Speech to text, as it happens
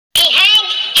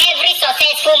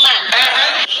successful man,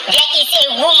 there is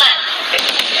a woman.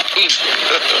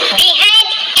 Behind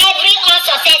every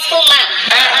unsuccessful man,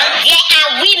 there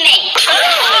are women.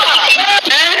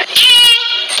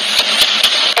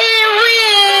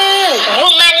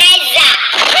 Womanizer.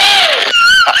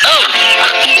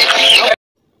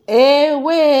 Hey,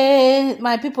 wait,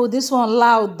 my people, this one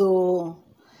loud though.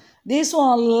 This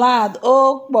one loud.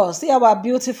 Oh, boss, see our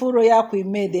beautiful royal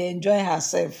queen May, they enjoy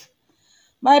herself.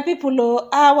 My people, oh,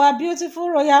 our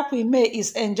beautiful royal queen May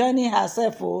is enjoying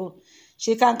herself. Oh,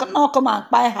 she can not come and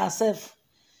buy herself.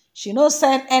 She no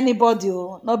send anybody.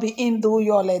 Oh, no be Hindu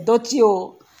yole Edochie.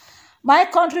 Oh, my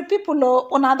country people, oh,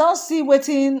 una don see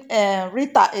wetin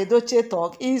Rita Edochie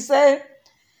talk. He say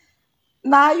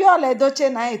na yole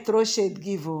Edochie na he throw shade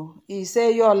give. Oh, he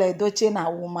say yole Edochie na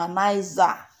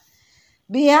womanizer.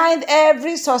 Behind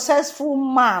every successful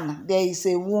man, there is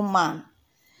a woman.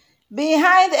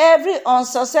 Behind every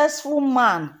unsuccessful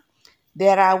man,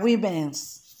 there are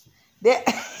women's. There,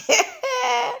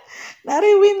 not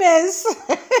women's,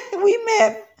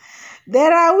 women.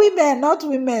 There are women, not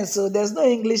women. So there's no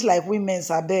English like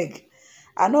women's. I beg.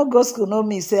 I know go school know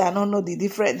me say I don't know the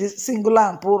different, the singular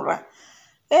and plural.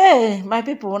 Hey, my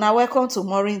people, now welcome to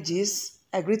Morning Gist.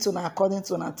 I greet you according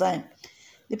to our time.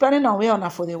 Depending on where una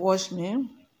for the watch me,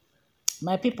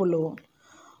 my people, oh,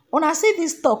 una see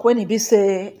this talk when it be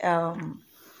say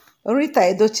Rita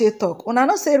Edochie talk. Una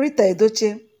no say Rita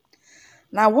Edochie.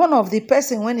 Now one of the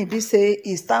person when it be say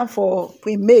e stand for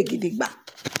Queen May Gidigba.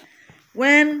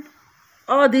 When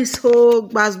all this whole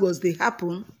gbasgbos dey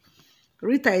happen,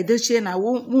 Rita Edochie na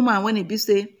woman when it be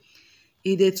say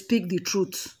e dey speak the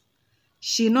truth.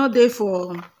 She not there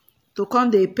for to come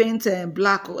dey paint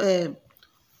black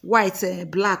white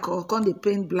black or come dey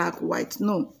paint black white.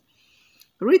 No.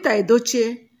 Rita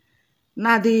Edochie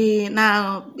na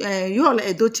Yul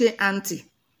Edochie auntie.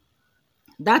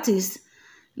 That is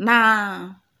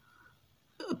na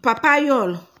Papa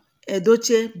Yul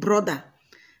Edochie brother.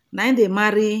 Na him dey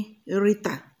marry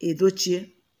Rita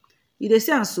Edochie. You dey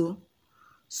see am so?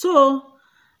 So,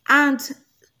 and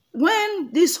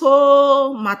when this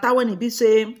whole matter when e be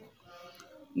say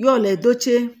Yul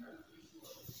Edochie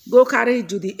go carry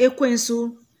Judy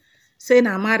Ekwensu say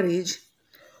na marriage,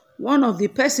 one of the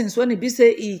persons when he be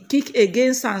say he kick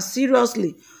against am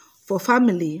seriously for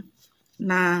family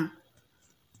na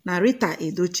Rita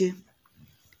Edochie.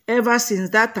 Ever since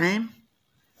that time,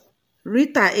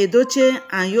 Rita Edochie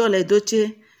and Yul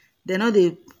Edochie, they know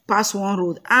they pass one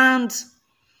road, and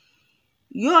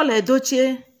Yul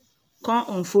Edochie come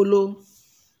unfollow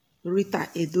Rita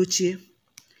Edochie.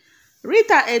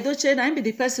 Rita Edochie na him be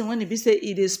the person when he be say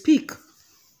he dey speak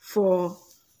for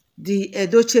the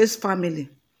Edochie's family.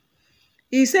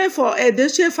 He say for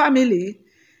Edochie family,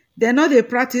 they know they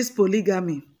practice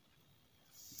polygamy.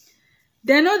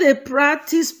 They know they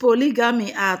practice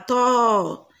polygamy at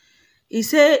all. He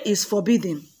say it's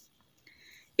forbidden.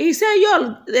 He say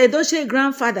your Edochie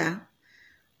grandfather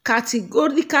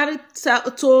categorically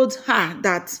told her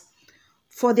that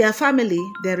for their family,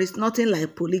 there is nothing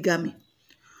like polygamy.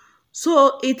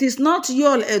 So it is not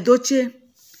Yul Edochie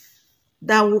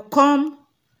that will come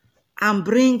and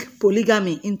bring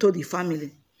polygamy into the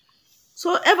family.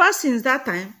 So ever since that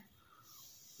time,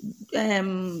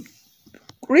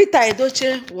 Rita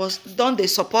Edochie was done. They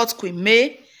support Queen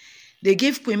May. They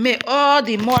give Queen May all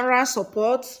the moral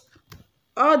support,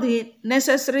 all the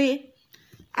necessary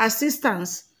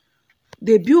assistance.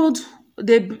 They build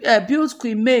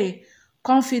Queen May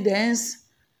confidence,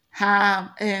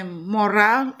 her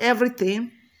morale,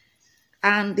 everything,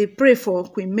 and they pray for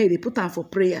Queen May. They put her for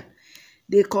prayer.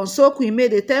 They console Queen May.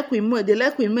 They tell Queen May. They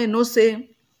let Queen May know say.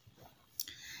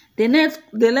 They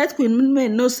let Queen May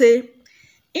know say.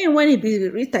 In when it be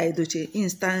Rita Edochie, in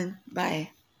stand by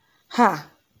her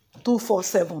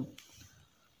 247.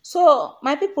 So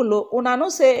my people, una know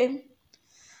say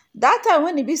that time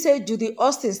when it be say Judy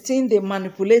Austin still they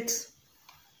manipulate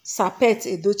Sapet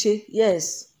Edochie.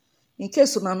 Yes, in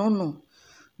case una no know,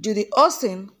 Judy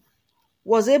Austin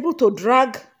was able to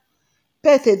drag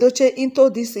Pet Edochie into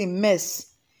this mess,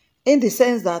 in the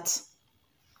sense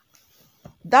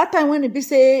that time when it be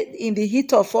say in the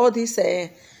heat of all this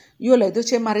Yul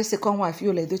Edochie marry second wife,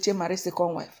 Yul Edochie marry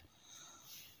second wife.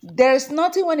 There is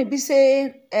nothing when it be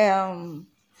say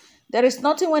there is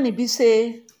nothing when it be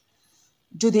say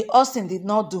Judy Austin did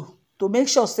not do to make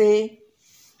sure say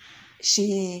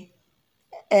she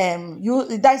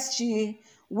she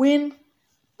win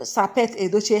Sapet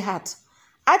Edochie heart.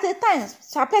 At the time,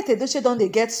 Sapet Edochie don dey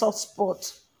get soft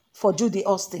spot for Judy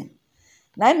Austin.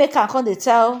 Now make her come dey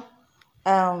tell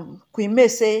Queen May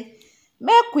say,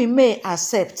 make Queen May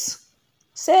accept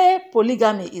say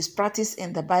polygamy is practiced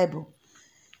in the Bible.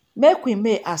 make Queen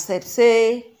May accept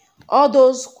say all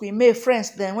those Queen May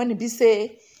friends then when e be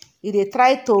say e dey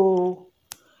try to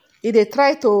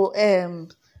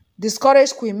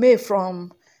discourage Queen May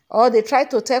from, or they try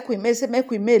to tell Queen May say make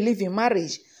Queen May leave in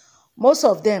marriage. Most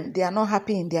of them, they are not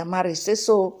happy in their marriage. Say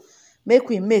so make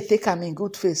Queen May take am in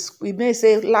good faith. Queen May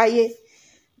say lie,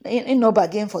 he no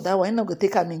bargain for that one. He no go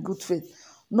take am in good faith.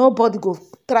 Nobody go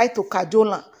try to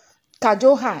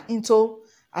cajole her into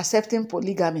accepting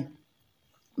polygamy.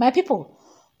 My people,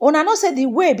 una know say the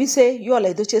way be say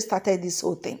Yul Edochie started this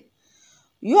whole thing.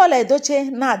 Yul Edochie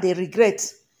now they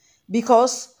regret,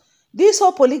 because this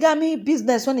whole polygamy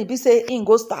business when e be say im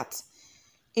go start,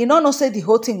 e no know say the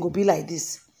whole thing go be like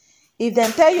this. If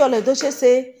dem tell Yul Edochie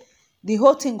say the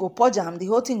whole thing go purge am, the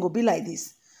whole thing go be like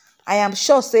this, I am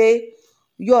sure say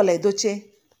Yul Edochie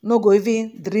no go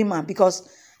even dream am, because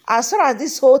as far as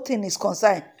this whole thing is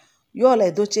concerned,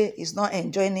 Yul Edochie is not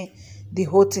enjoying the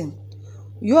whole thing.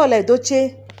 Yul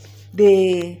Edochie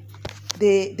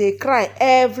they cry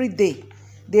every day,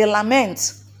 they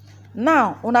lament.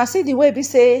 Now una see the way be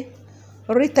say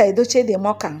Rita Edochie dey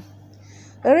mock am.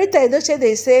 Rita Edochie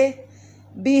dey say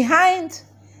behind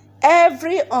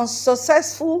every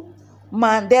unsuccessful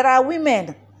man there are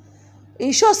women.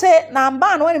 E show say na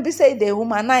man when e be say e dey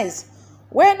humanize,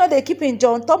 wey no dey keep im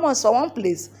John Thomas for one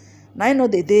place, na im no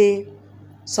dey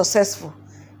successful.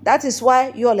 That is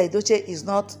why Yul Edochie is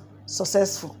not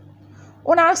successful.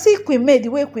 Una see Queen May, the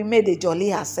way Queen May dey jolly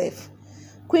herself.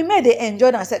 Queen May dey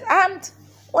enjoy herself. And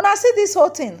una see this whole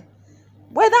thing,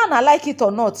 whether una like it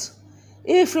or not,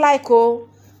 if like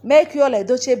make Yul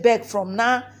Edochie beg from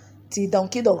now till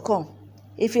donkey don come.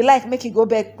 If you like, make you go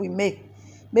beg Queen May,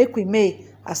 make Queen May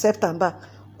accept am back.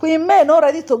 Queen May not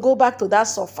ready to go back to that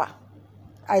sofa.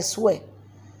 I swear.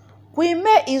 Queen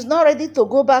May is not ready to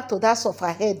go back to that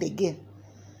sofa head again.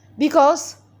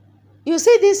 Because you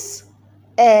see this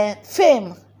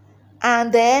fame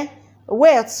and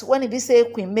wealth when e be say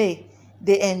Queen May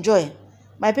they enjoy.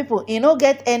 My people, e no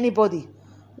get anybody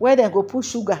where they go put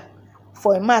sugar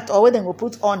for a mouth, or where they go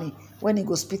put honey when e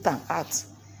go spit am out.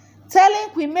 Telling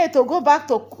Queen May to go back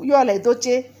to Yul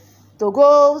Edochie, to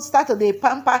go start to dey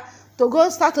pamper, to go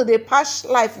start to dey patch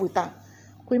life with her.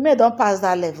 Queen May don't pass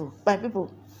that level. My people,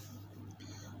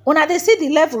 una dey see the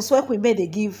levels where Queen May they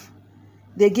give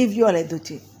Yul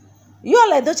Edochie.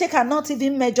 Yul Edochie cannot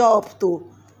even measure up to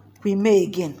Queen May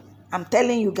again. I'm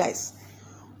telling you guys.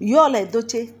 Yul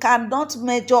Edochie cannot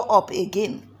measure up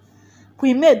again.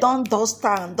 Queen May don't dust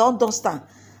am.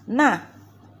 Now,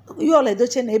 Yul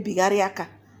Edochie na ebigari aka.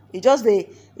 They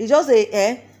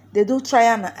do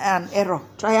trial and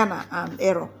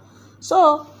error.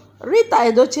 So Rita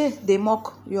Edochie they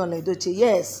mock Yul Edochie.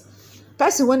 Yes,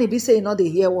 person when he be say no dey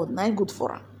hear word, na good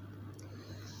for am.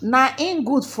 Na in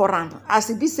good for am, as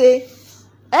e be say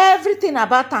everything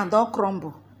about am don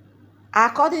crumble.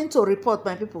 According to report,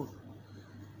 my people,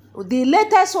 the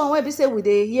latest one wey be say we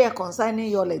dey hear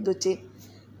concerning Yul Edochie,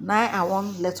 na I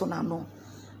wan let una know.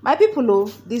 My people,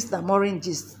 this na morning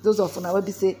gist. Those of una wey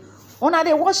be say una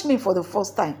dey watch me for the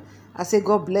first time, I say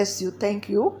God bless you, thank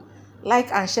you.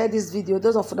 Like and share this video.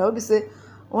 Those of una wey be say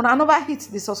una never hit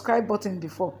the subscribe button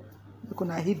before, you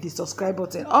can hit the subscribe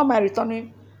button. All my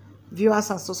returning viewers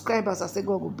and subscribers, I say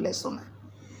God will bless una.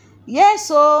 Yes,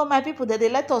 so my people, they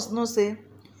let us know say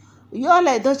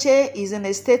Yul Edochie is in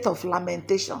a state of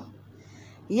lamentation.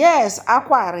 Yes,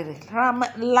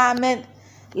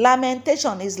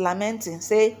 lamentation is lamenting.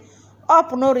 Say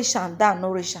up no reach and down no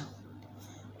reach.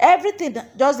 Everything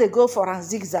just they go for and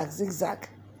zigzag.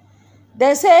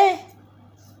 They say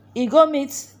he go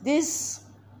meet this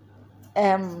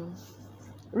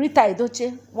Rita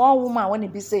Edochie, one woman when he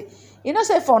be say, you know,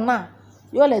 say for now,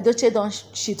 Yul Edochie don't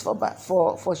shit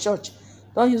for church,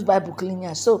 don't use Bible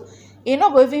cleaner. So he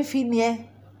not go even feel near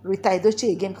Rita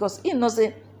Edochie again, because he knows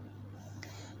say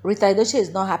Rita Edochie is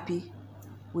not happy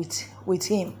with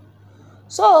him.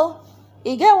 So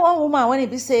he get one woman when he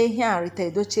be say here and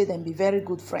Rita Edochie then be very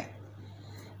good friend.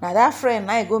 Now that friend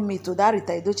now I go meet to that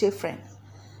Rita Edochie friend.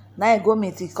 Now I go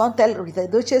meet, he can't tell Rita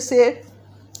Edochie say,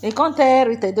 he can't tell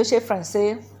Rita Edochie friend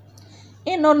say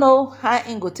he no know how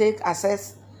he go take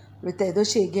access Rita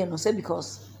Edochie again. No say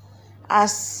because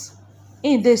as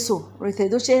in dey so Rita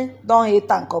Edochie don't hate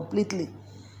am completely.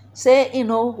 Say he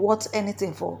know what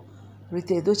anything for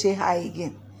Rita Edochie high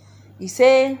again. He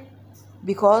say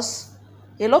because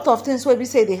a lot of things wey be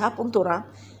say they happen to her,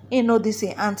 he know this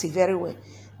in auntie very well.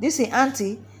 This in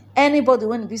auntie, anybody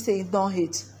when be say he don't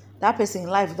hate, that person in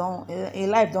life don't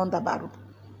dabaru.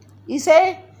 He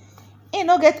say he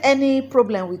no get any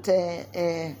problem with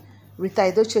Rita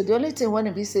Edochie. The only thing when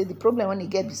he be say the problem when he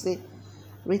get be say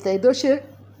Rita Edochie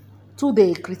too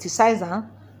they criticize her,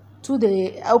 to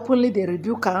the openly they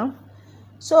rebuke am.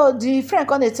 So the friend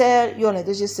come dey tell Yul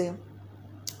Edochie say,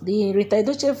 the Rita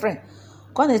Edochie friend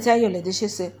come dey tell Yul Edochie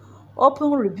say,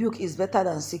 open rebuke is better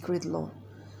than secret love.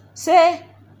 Say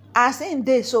as in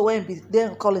dey so when be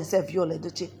then call himself Yul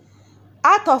Edochie,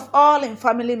 out of all in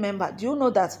family member, do you know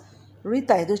that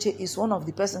Rita Edochie is one of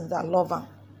the persons that love am?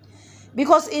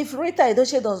 Because if Rita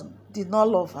Edochie did not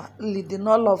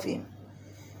love him,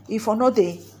 if or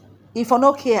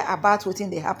no care about wetin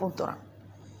dey happen to am,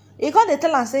 he come dey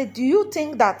tell am say, do you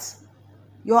think that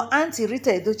your auntie Rita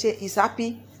Edochie is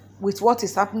happy with what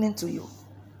is happening to you?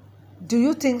 Do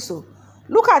you think so?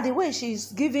 Look at the way she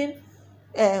is giving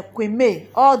Queen May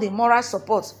all the moral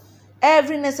support,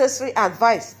 every necessary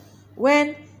advice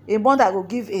when a mother go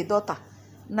give a daughter.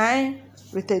 Now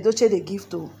Rita Edochie dey give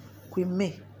to Queen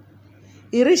May.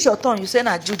 E reach your turn, you say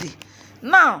na Judy.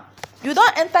 Now you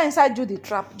don't enter inside Judy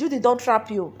trap. Judy don't trap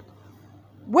you,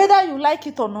 whether you like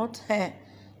it or not.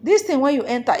 This thing when you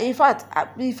enter, in fact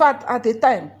at the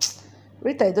time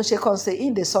Rita Edochie come say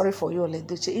in dey sorry for Yul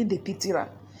Edochie, in dey pity am.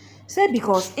 Say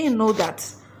because he know that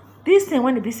this thing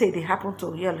when e be say dey happen to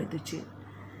Yul Edochie,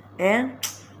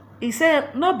 he say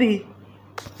no be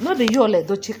Yul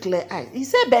Edochie clear eye. He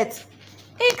say but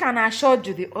he can assure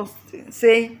Judy Austin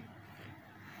say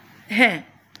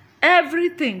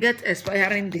everything get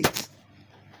expiring date.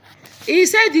 He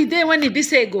said the day when it be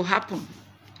say it go happen,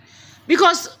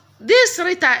 because this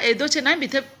Rita Edochie na be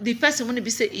the person when it be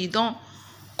say he don't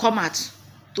come out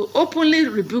to openly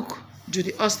rebuke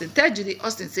Judy Austin. Tell Judy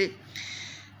Austin say,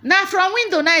 now from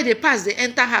window now they pass, they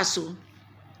enter her so.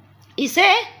 He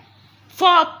say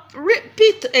for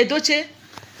Pete Edochie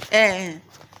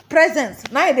presence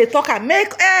now they talk and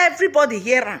make everybody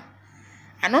hear am.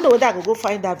 I don't know whether I go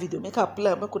find that video, make her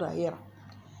play, make her hear am.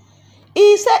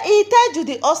 He tell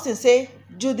Judy Austin say,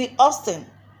 Judy Austin,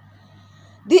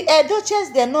 the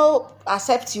Edochies they no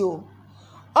accept you.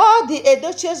 All the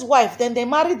Edochie's wife, then they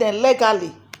marry them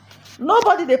legally.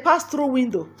 Nobody they pass through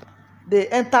window, they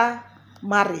enter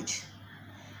marriage.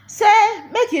 Say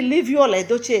make he leave Yul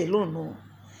Edochie alone. No.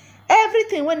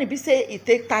 Everything when he be say he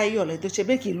take tie Yul Edochie,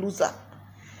 make he lose her.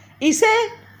 He say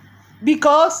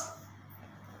because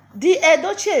the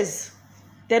Edochies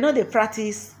they know they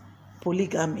practice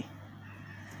polygamy.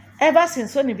 Ever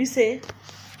since when he be say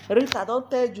Rita don't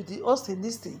tell Judy Austin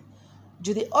this thing,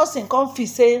 Judy Austin come feel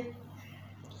say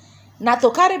na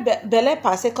to carry belle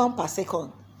per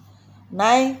second.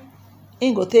 Now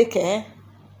he go take enter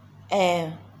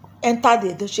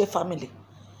the Edochie family.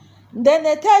 Then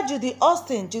they tell Judy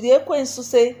Austin, Judy Ekwensu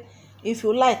say, if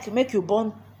you like, make you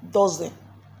born dozen.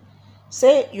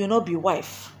 Say you no be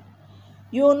wife.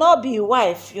 You no be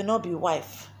wife, you no be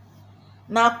wife.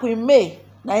 Now Queen May,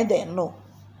 now they know.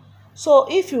 So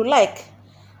if you like,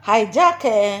 hijack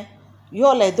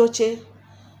Yul Edochie,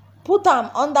 put am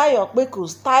under your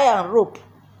kpekus, tie and rope.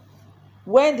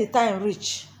 When the time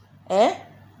reach,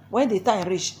 when the time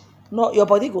reach, no, your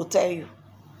body go tell you.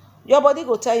 Your body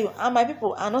go tell you. And my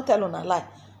people, I not tell on a lie.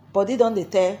 Body don't they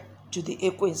tell Judy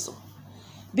Ekwensu.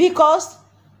 Because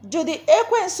Judy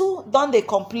Ekwensu don't they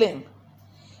complain.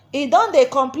 He don't they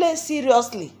complain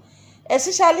seriously.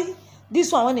 Especially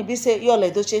this one when he be say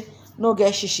Yul Edochie no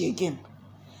get shishi again.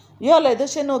 Yul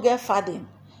Edochie no get fadding.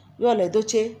 Yul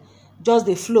Edochie just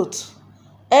they float.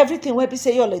 Everything when be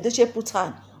say Yul Edochie put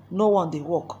hand, no one they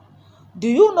walk. Do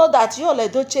you know that Yul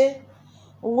Edochie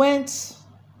went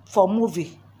for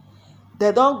movie?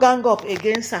 They don't gang up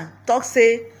against am. Talk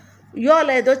say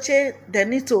Yul Edochie they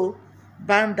need to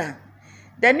ban them.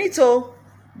 They need to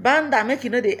ban them, make you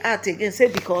know they act again. Say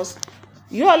because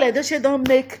Yul Edochie don't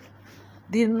make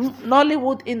the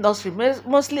Nollywood industry,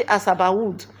 mostly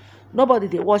Asabawood. Nobody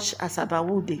they watch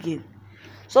Asabawood again.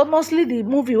 So mostly the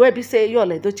movie where we say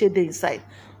Yul Edochie dey inside,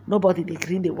 nobody they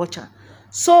green they watch am.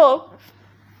 So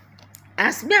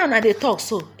as me and they talk,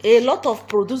 so a lot of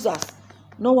producers,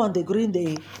 no one they green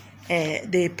they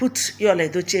put Yul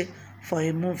Edochie for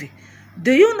a movie.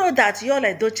 Do you know that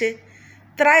Yul Edochie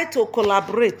try to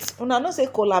collaborate? Una no say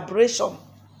collaboration.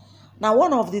 Now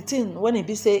one of the things when it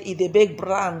be say it a big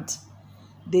brand,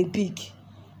 they big.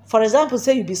 For example,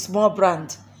 say you be small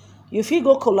brand, you fit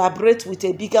go collaborate with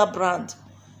a bigger brand,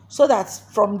 so that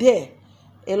from there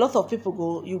a lot of people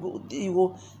go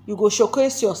you go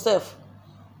showcase yourself.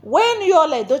 When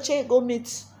Yul Edochie go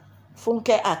meet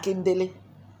Funke Akindele,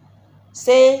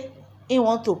 say he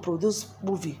want to produce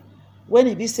movie, when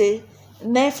he be say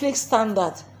Netflix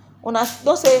standard, una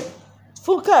don't say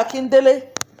Funke Akindele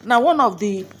now one of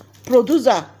the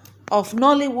producer of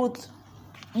Nollywood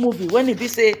movie, when he be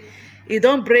say he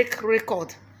don't break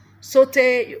record. So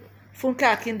te Funke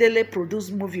Akindele produce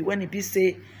movie when he be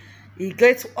say he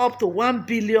gets up to 1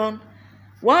 billion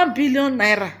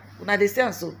naira. Una dey see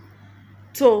am so.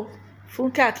 So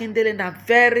Funke Akindele na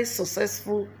very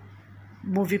successful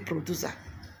movie producer.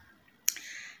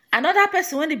 Another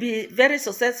person wey be very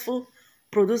successful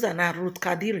producer na Ruth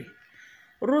Kadiri.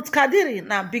 Ruth Kadiri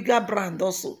na bigger brand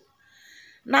also.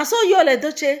 Na so Yul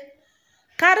Edochie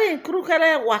carry him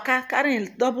krukere waka, carry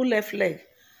him double left leg,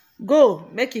 go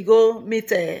make he go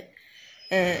meet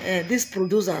these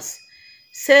producers.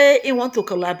 Say he want to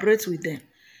collaborate with them.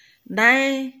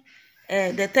 Now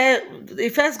he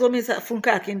first go meet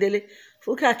Funke Akindele.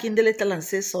 Funke Akindele tell am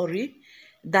say sorry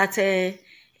that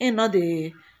he no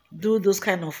dey do those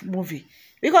kind of movie,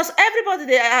 because everybody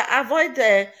they avoid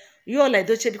Yul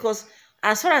Edochie, because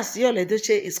as far as Yul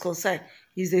Edochie is concerned,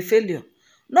 he's a failure.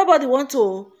 Nobody want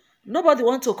to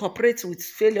cooperate with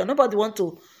failure. Nobody want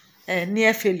to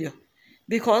near failure,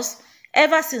 because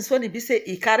ever since when he be say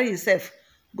he carry himself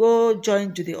go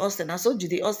join Judy Austin, and so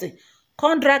Judy Austin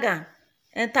come drag am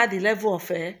enter the level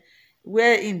of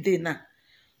where him dey now.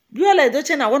 Yul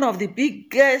Edochie na one of the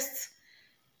biggest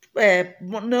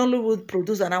Nollywood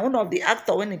producer, and one of the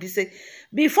actor when he be say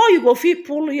before you go fit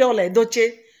pull Yul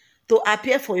Edochie to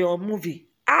appear for your movie,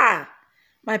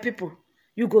 my people,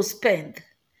 you go spend.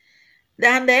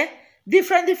 And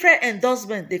different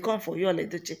endorsement they come for Yul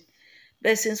Edochie.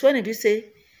 But since when he be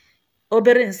say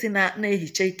obere nsi na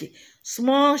ehicha ike,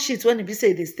 small shit when he be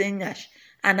say they stay nyash,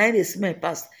 and now they smell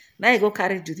past, now he go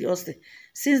carry Judy Austin.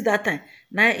 Since that time,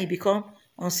 now he become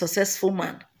unsuccessful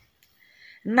man.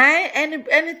 Now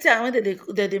anytime when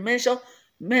they mention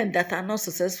men that are not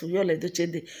successful, Yul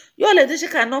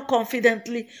Edochie cannot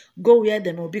confidently go where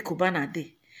them Obi Kubana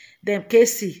dey, them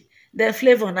KC, them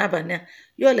Flavor Nabania.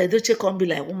 Yul Edochie come be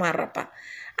like woman rapper,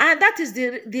 and that is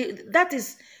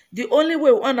the only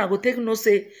way one I go take no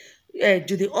say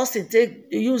Judy Austin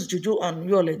use juju on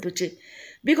Yul Edochie.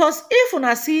 Because if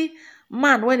una see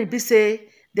man when he be say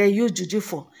they use juju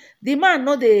for, the man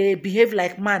no dey behave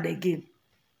like man again.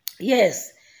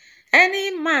 Yes,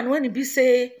 any man when he be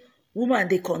say woman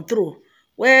they control,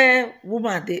 where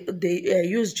woman they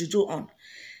use juju on,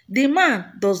 the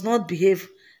man does not behave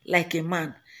like a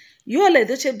man. Yul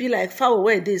Edochie be like fowl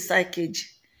where they inside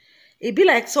cage. It be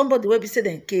like somebody where be say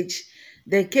they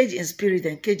cage in spirit,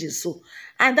 then cage in soul,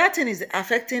 and that thing is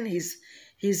affecting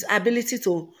his ability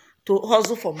to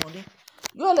hustle for money.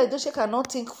 Yul Edochie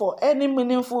cannot think for any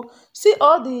meaningful. See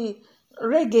all the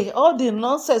reggae, all the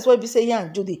nonsense where be say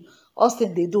and Judy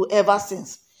Austin they do ever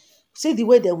since. See the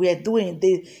way they were doing.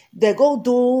 They go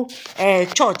do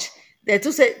church. They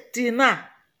to say till now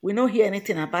we don't hear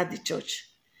anything about the church.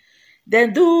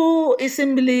 Then do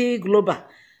assembly global.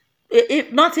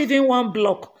 If not even one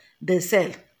block they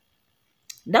sell.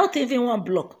 Not even one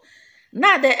block.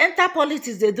 Now they enter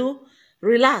politics, they do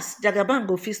relax. Jagaban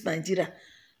go fix Nigeria.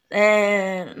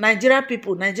 Nigeria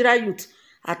people, Nigeria youth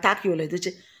attack Yul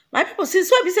Edochie. My people, since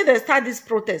when we say they start this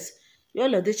protest,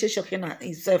 Yul Edochie shocking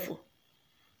himself.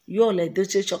 Yul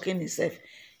Edochie shocking himself.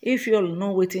 If you all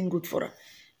know waiting good for her,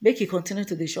 make he continue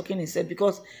to be shocking himself,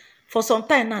 because for some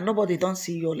time now, nobody don't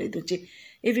see Yul Edochie.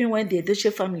 Even when the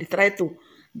Edochie family try to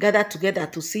gather together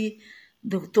to see,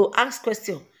 to ask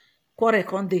questions, quarrel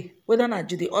one day, whether or not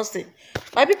Judy Austin.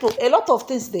 My people, a lot of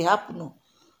things they happen now.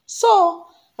 So,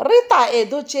 Rita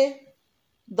Edochie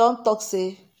don't talk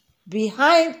say,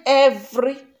 behind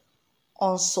every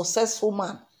unsuccessful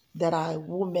man, there are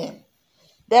women.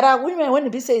 There are women, when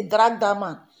it be say drag that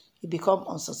man, he become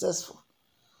unsuccessful.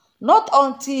 Not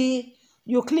until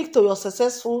you click to your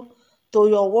successful, to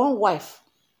your one wife,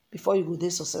 before you go dey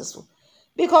successful.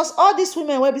 Because all these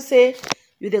women will be say,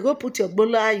 you dey go put your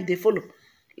bola, you dey follow.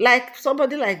 Like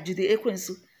somebody like Judy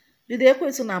Ekwensu. Judy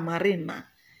Ekwensu na marine now.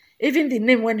 Even the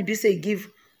name when he be say give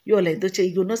Yul Edochie,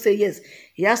 you go not say yes,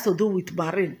 he has to do with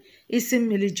marine. It's in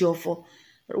military for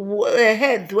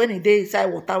head when he dey inside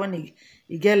water, when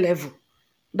he get level.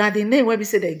 Now the name when we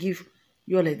say they give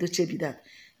Yul Edochie be that.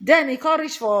 Then he come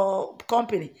reach for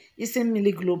company. It's in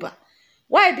Milli Global.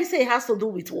 Why be say it has to do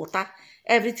with water?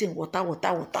 Everything water.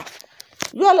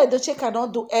 Yul Edochie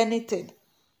cannot do anything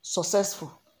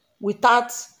successful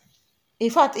without.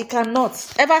 In fact, he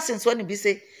cannot. Ever since when he be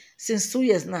say since 2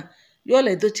 years now, Yul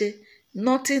Edochie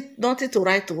nothing to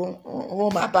write to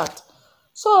home about.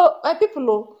 So my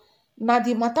people, now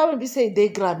the matter when be say they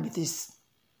grab with this.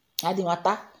 Now the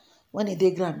matter when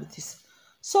they grab with this.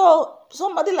 So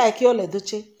somebody like Yul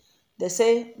Edochie, they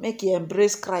say make he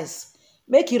embrace Christ,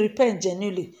 make he repent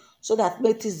genuinely, so that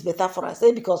make things better for us.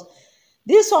 Because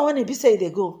this one when he be say they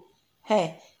go,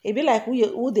 hey, it be like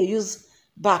who they use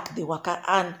back the waka,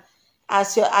 and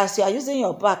as you are using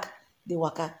your back the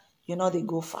waka, you know they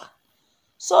go far.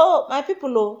 So my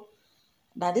people,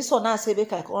 Now this one now say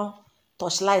make I come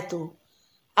touch light o.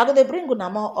 I go dey bring una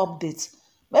more updates.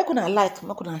 Make una like,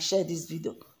 make una share this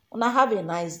video. Una have a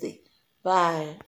nice day. Bye.